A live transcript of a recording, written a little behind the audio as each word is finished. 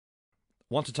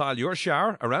Want to tile your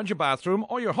shower, around your bathroom,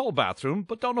 or your whole bathroom,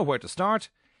 but don't know where to start?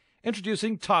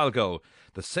 Introducing TileGO,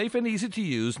 the safe and easy to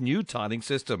use new tiling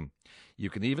system. You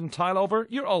can even tile over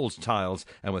your old tiles,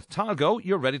 and with TileGO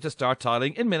you're ready to start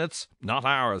tiling in minutes, not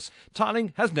hours.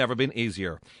 Tiling has never been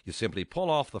easier. You simply pull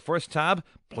off the first tab,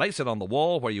 place it on the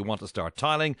wall where you want to start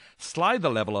tiling, slide the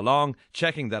level along,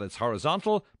 checking that it's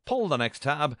horizontal, pull the next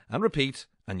tab, and repeat,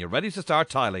 and you're ready to start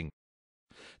tiling.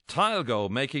 TileGO,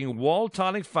 making wall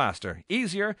tiling faster,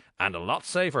 easier, and a lot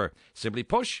safer. Simply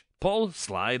push, pull,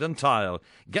 slide, and tile.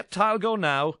 Get TileGO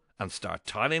now and start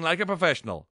tiling like a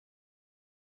professional.